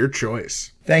app of your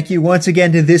choice. Thank you once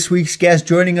again to this week's guest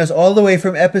joining us all the way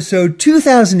from episode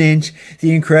 2000 Inch,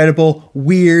 the incredible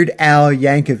Weird Al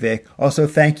Yankovic. Also,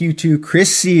 thank you to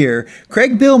Chris Sear,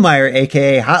 Craig Billmeyer,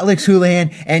 aka Hot Licks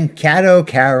Houlihan, and Cato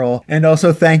Carroll. And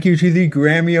also thank you to the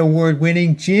Grammy Award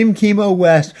winning Jim Kimo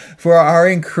West for our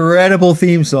incredible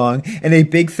theme song. And a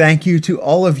big thank you to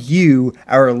all of you,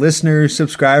 our listeners,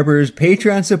 subscribers,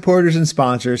 Patreon supporters, and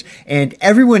sponsors, and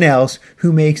everyone else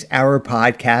who makes our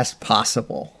podcast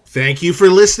possible. Thank you for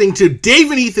listening to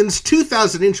Dave and Ethan's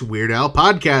 2000 Inch Weird Al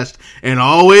podcast. And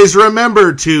always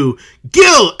remember to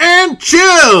gill and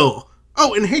chill.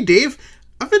 Oh, and hey, Dave,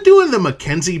 I've been doing the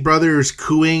Mackenzie brothers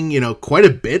cooing, quite a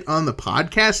bit on the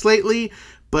podcast lately,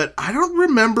 but I don't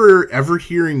remember ever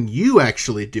hearing you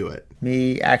actually do it.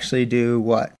 Me actually do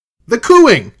what? The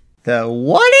cooing. The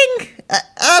whating?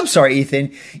 I'm sorry,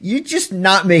 Ethan. You're just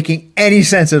not making any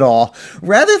sense at all.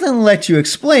 Rather than let you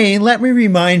explain, let me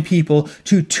remind people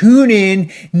to tune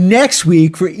in next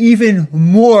week for even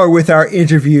more with our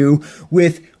interview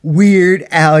with Weird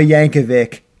Al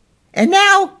Yankovic. And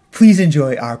now, please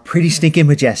enjoy our pretty stinking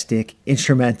majestic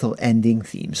instrumental ending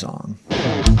theme song.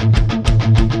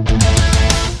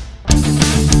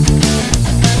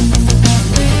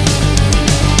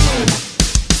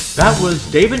 That was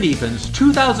Dave and Ethan's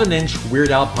 2000 Inch Weird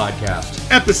Al podcast.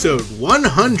 Episode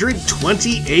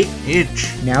 128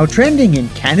 Inch. Now trending in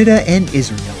Canada and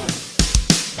Israel.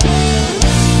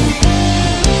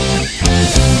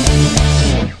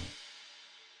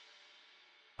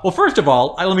 Well, first of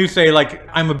all, let me say,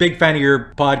 I'm a big fan of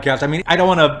your podcast. I mean, I don't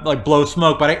want to, blow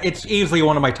smoke, but it's easily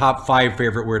one of my top 5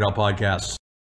 favorite Weird Al podcasts.